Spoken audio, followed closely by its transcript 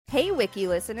Hey, Wiki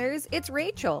listeners, it's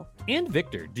Rachel. And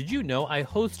Victor, did you know I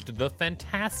host the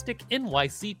fantastic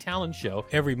NYC Talent Show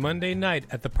every Monday night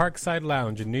at the Parkside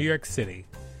Lounge in New York City?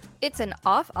 It's an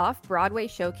off-Broadway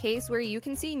showcase where you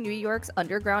can see New York's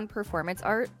underground performance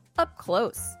art up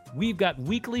close. We've got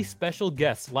weekly special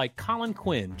guests like Colin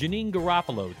Quinn, Janine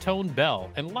Garofalo, Tone Bell,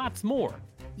 and lots more.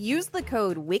 Use the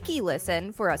code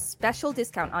WIKILISTEN for a special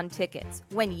discount on tickets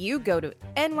when you go to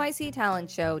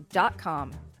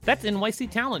nyctalentshow.com. That's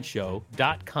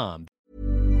nyctalentshow.com.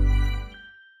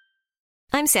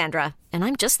 I'm Sandra, and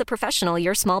I'm just the professional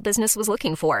your small business was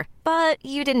looking for. But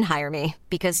you didn't hire me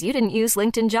because you didn't use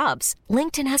LinkedIn Jobs.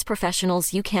 LinkedIn has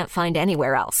professionals you can't find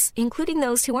anywhere else, including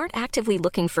those who aren't actively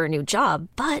looking for a new job,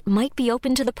 but might be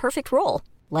open to the perfect role,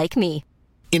 like me.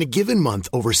 In a given month,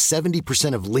 over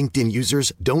 70% of LinkedIn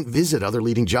users don't visit other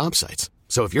leading job sites.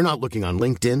 So if you're not looking on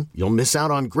LinkedIn, you'll miss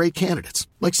out on great candidates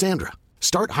like Sandra.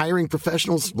 Start hiring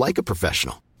professionals like a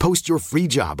professional. Post your free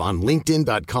job on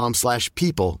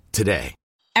linkedin.com/people today.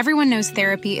 Everyone knows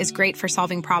therapy is great for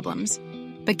solving problems,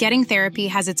 but getting therapy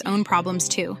has its own problems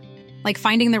too, like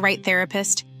finding the right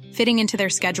therapist, fitting into their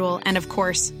schedule, and of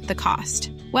course, the cost.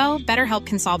 Well, BetterHelp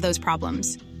can solve those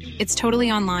problems. It's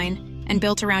totally online and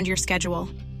built around your schedule.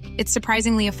 It's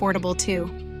surprisingly affordable too.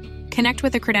 Connect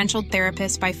with a credentialed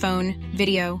therapist by phone,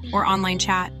 video, or online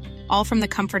chat, all from the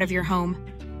comfort of your home.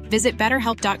 Visit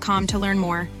BetterHelp.com to learn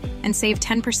more and save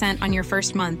 10% on your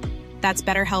first month. That's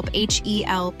BetterHelp,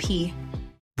 H-E-L-P.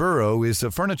 Burrow is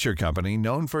a furniture company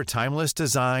known for timeless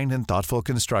design and thoughtful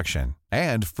construction,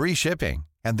 and free shipping,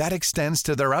 and that extends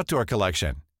to their outdoor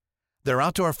collection. Their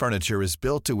outdoor furniture is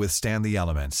built to withstand the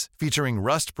elements, featuring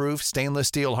rust-proof stainless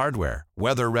steel hardware,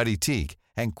 weather-ready teak,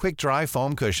 and quick-dry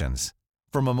foam cushions.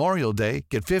 For Memorial Day,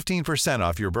 get 15%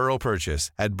 off your Burrow purchase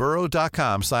at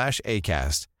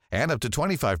burrow.com/ACAST, and up to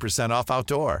 25% off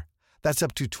outdoor. That's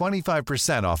up to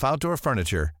 25% off outdoor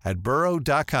furniture at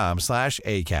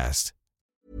burrow.com/ACAST.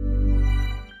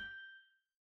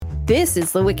 This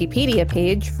is the Wikipedia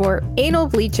page for anal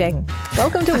bleaching.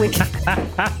 Welcome to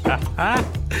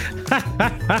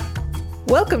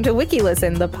Welcome to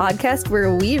WikiListen, the podcast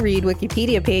where we read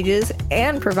Wikipedia pages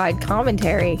and provide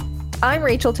commentary. I'm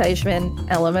Rachel Teichman,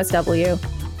 LMSW.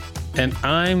 And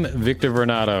I'm Victor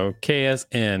Vernado,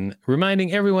 KSN,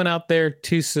 reminding everyone out there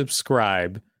to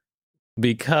subscribe,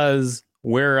 because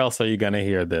where else are you going to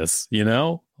hear this, you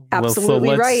know? Absolutely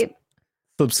let's right.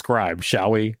 Subscribe,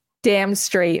 shall we? Damn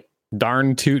straight.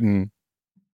 Darn tootin'.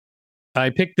 I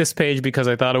picked this page because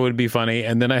I thought it would be funny,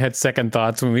 and then I had second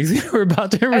thoughts when we were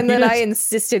about to read And then it. I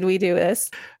insisted we do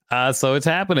this. So it's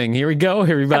happening. Here we go,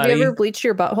 everybody. Have you ever bleached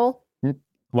your butthole?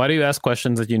 Why do you ask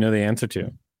questions that you know the answer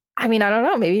to? I mean, I don't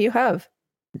know. Maybe you have.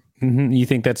 Mm-hmm. You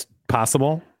think that's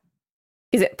possible?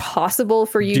 Is it possible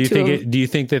for you do you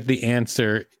think that the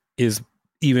answer is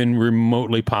even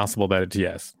remotely possible that it's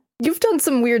yes? You've done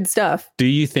some weird stuff. Do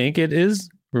you think it is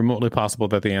remotely possible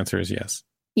that the answer is yes?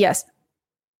 Yes.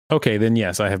 Okay, then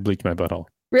yes, I have bleached my butthole.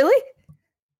 Really?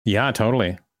 Yeah,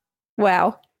 totally.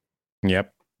 Wow.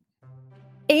 Yep.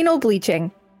 Anal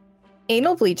bleaching.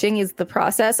 Anal bleaching is the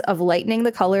process of lightening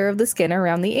the color of the skin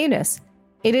around the anus.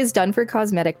 It is done for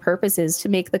cosmetic purposes to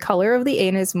make the color of the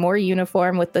anus more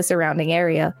uniform with the surrounding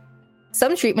area.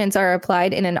 Some treatments are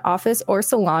applied in an office or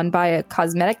salon by a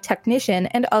cosmetic technician,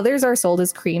 and others are sold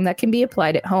as cream that can be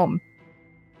applied at home.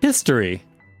 History.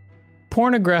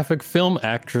 Pornographic film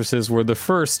actresses were the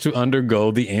first to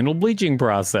undergo the anal bleaching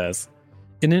process.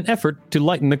 In an effort to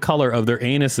lighten the color of their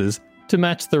anuses to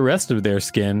match the rest of their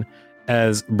skin,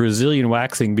 as Brazilian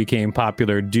waxing became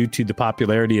popular due to the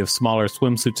popularity of smaller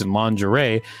swimsuits and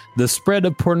lingerie, the spread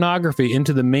of pornography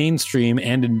into the mainstream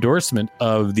and endorsement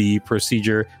of the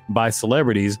procedure by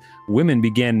celebrities, women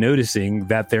began noticing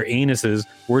that their anuses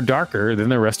were darker than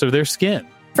the rest of their skin.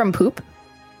 From poop?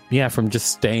 Yeah, from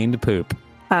just stained poop.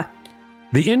 Ah.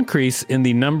 The increase in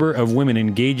the number of women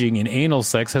engaging in anal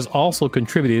sex has also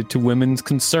contributed to women's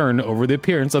concern over the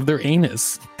appearance of their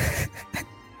anus.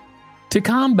 To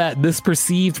combat this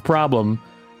perceived problem,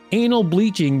 anal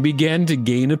bleaching began to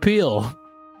gain appeal.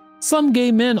 Some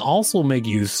gay men also make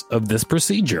use of this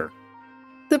procedure.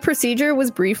 The procedure was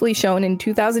briefly shown in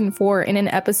 2004 in an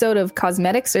episode of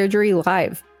Cosmetic Surgery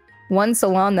Live. One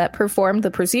salon that performed the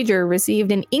procedure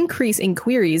received an increase in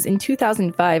queries in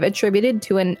 2005 attributed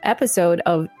to an episode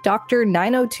of Dr.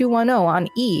 90210 on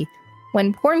E,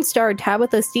 when porn star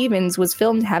Tabitha Stevens was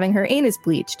filmed having her anus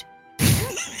bleached.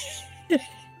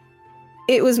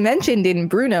 It was mentioned in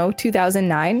Bruno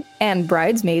 2009 and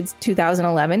Bridesmaids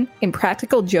 2011, in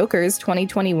Practical Jokers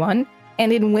 2021,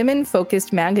 and in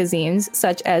women-focused magazines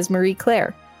such as Marie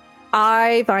Claire.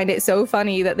 I find it so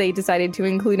funny that they decided to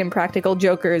include Impractical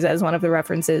Jokers as one of the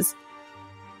references.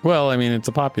 Well, I mean, it's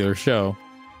a popular show.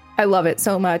 I love it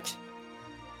so much.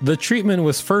 The treatment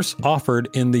was first offered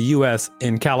in the U.S.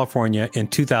 in California in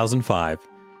 2005.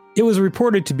 It was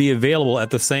reported to be available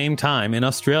at the same time in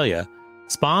Australia.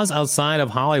 Spas outside of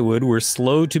Hollywood were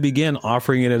slow to begin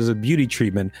offering it as a beauty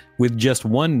treatment, with just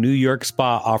one New York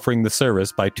spa offering the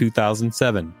service by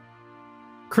 2007.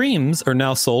 Creams are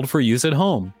now sold for use at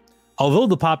home. Although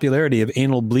the popularity of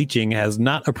anal bleaching has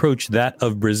not approached that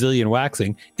of Brazilian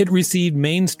waxing, it received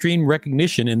mainstream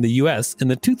recognition in the U.S. in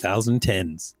the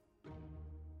 2010s.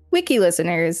 Wiki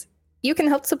listeners, you can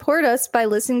help support us by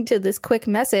listening to this quick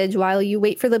message while you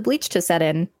wait for the bleach to set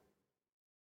in.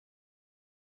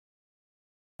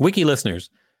 Wiki listeners,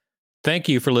 thank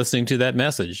you for listening to that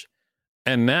message.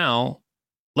 And now,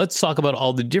 let's talk about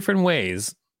all the different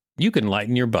ways you can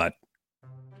lighten your butt.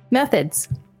 Methods.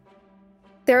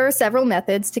 There are several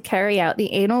methods to carry out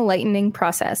the anal lightening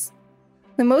process.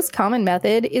 The most common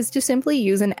method is to simply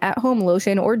use an at-home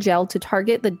lotion or gel to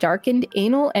target the darkened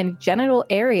anal and genital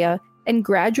area and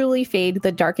gradually fade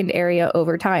the darkened area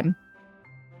over time.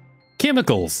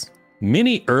 Chemicals.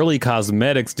 Many early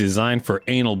cosmetics designed for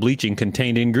anal bleaching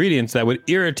contained ingredients that would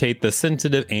irritate the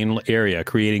sensitive anal area,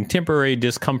 creating temporary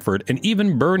discomfort and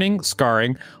even burning,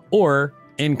 scarring, or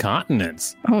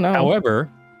incontinence. Oh no.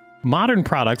 However, modern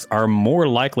products are more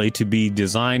likely to be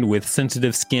designed with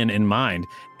sensitive skin in mind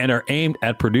and are aimed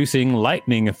at producing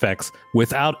lightening effects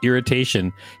without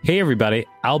irritation. Hey everybody,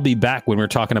 I'll be back when we're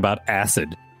talking about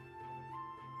acid.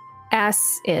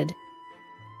 Acid.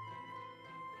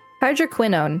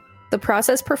 Hydroquinone. The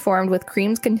process performed with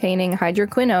creams containing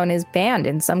hydroquinone is banned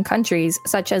in some countries,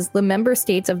 such as the member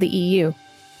states of the EU.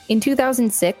 In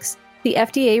 2006, the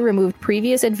FDA removed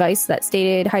previous advice that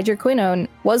stated hydroquinone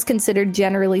was considered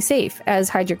generally safe, as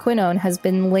hydroquinone has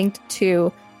been linked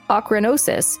to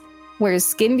achranosis, where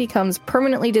skin becomes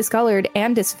permanently discolored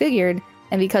and disfigured,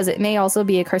 and because it may also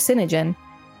be a carcinogen.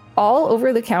 All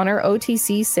over-the-counter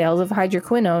OTC sales of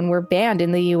hydroquinone were banned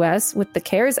in the US with the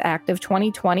CARES Act of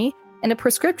 2020, and a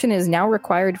prescription is now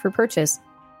required for purchase.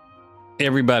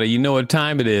 Everybody, you know what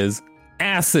time it is.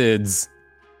 Acids.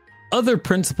 Other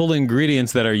principal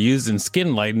ingredients that are used in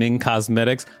skin lightening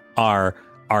cosmetics are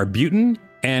arbutin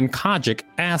and kojic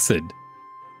acid.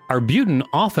 Arbutin,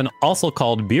 often also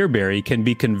called beerberry, can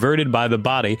be converted by the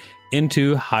body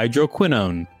into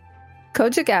hydroquinone.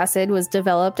 Kojic acid was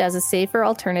developed as a safer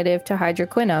alternative to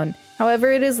hydroquinone.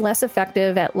 However, it is less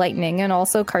effective at lightening and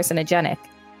also carcinogenic.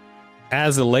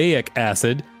 Azelaic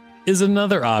acid is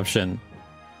another option.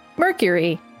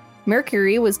 Mercury.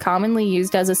 Mercury was commonly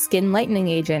used as a skin lightening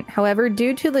agent. However,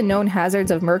 due to the known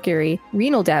hazards of mercury,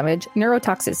 renal damage,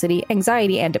 neurotoxicity,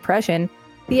 anxiety, and depression,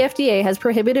 the FDA has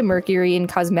prohibited mercury in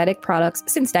cosmetic products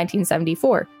since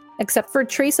 1974, except for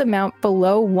trace amount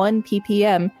below 1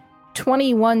 ppm,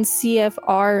 21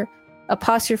 CFR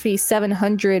apostrophe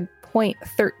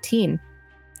 700.13.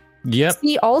 Yep.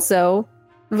 See also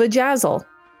Vajazzle.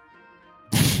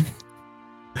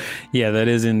 Yeah, that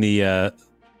is in the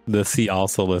see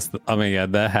also list. Oh my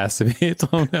god, that has to be its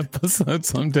own episode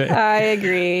someday. I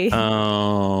agree.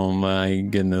 Oh my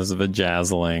goodness,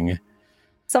 vajazzling.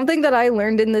 Something that I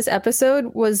learned in this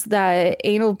episode was that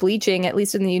anal bleaching, at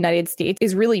least in the United States,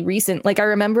 is really recent. Like, I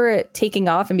remember it taking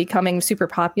off and becoming super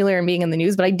popular and being in the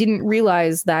news, but I didn't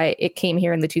realize that it came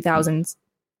here in the 2000s.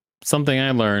 Something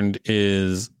I learned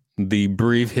is the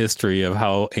brief history of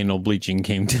how anal bleaching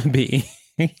came to be.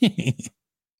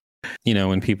 You know,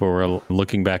 when people were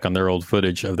looking back on their old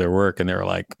footage of their work and they were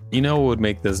like, you know what would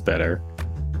make this better?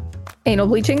 Anal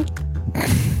bleaching?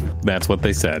 That's what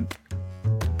they said.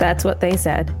 That's what they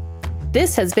said.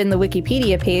 This has been the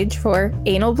Wikipedia page for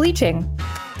anal bleaching.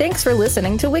 Thanks for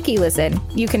listening to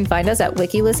WikiListen. You can find us at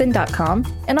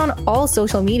wikilisten.com and on all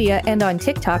social media and on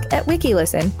TikTok at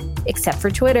WikiListen, except for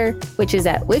Twitter, which is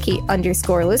at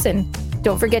wiki_listen.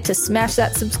 Don't forget to smash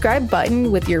that subscribe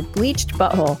button with your bleached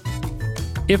butthole.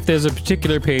 If there's a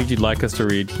particular page you'd like us to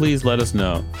read, please let us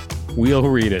know. We'll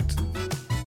read it.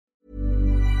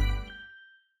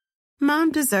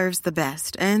 Mom deserves the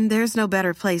best, and there's no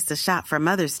better place to shop for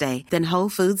Mother's Day than Whole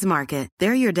Foods Market.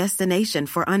 They're your destination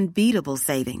for unbeatable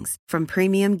savings, from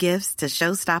premium gifts to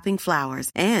show-stopping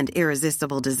flowers and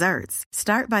irresistible desserts.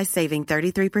 Start by saving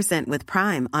 33% with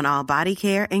Prime on all body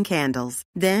care and candles.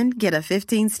 Then get a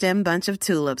 15-stem bunch of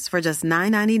tulips for just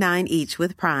 $9.99 each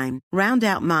with Prime. Round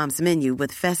out Mom's menu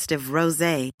with festive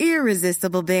rosé,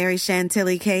 irresistible berry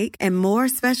chantilly cake, and more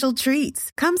special treats.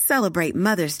 Come celebrate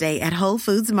Mother's Day at Whole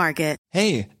Foods Market.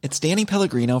 Hey, it's Danny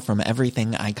Pellegrino from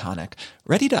Everything Iconic.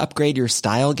 Ready to upgrade your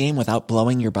style game without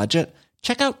blowing your budget?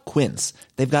 Check out Quince.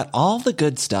 They've got all the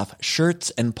good stuff, shirts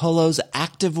and polos,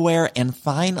 activewear, and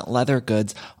fine leather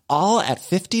goods, all at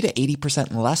 50 to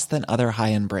 80% less than other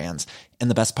high-end brands. And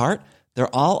the best part?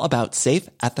 They're all about safe,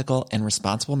 ethical, and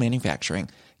responsible manufacturing.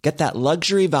 Get that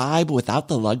luxury vibe without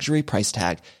the luxury price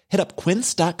tag. Hit up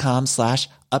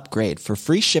quince.com/upgrade for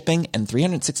free shipping and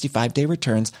 365-day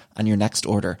returns on your next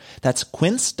order. That's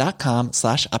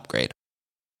quince.com/upgrade.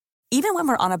 Even when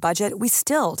we're on a budget, we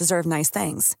still deserve nice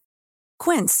things.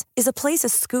 Quince is a place to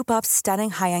scoop up stunning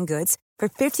high-end goods for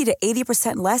 50 to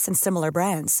 80% less than similar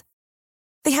brands.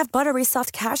 They have buttery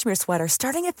soft cashmere sweaters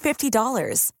starting at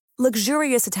 $50,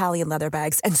 luxurious Italian leather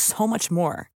bags, and so much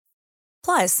more.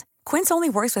 Plus, Quince only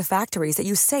works with factories that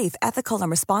use safe, ethical, and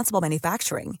responsible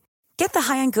manufacturing. Get the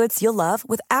high-end goods you'll love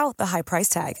without the high price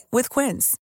tag with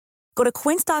Quince. Go to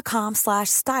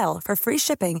quince.com/style for free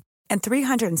shipping and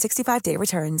 365-day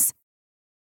returns.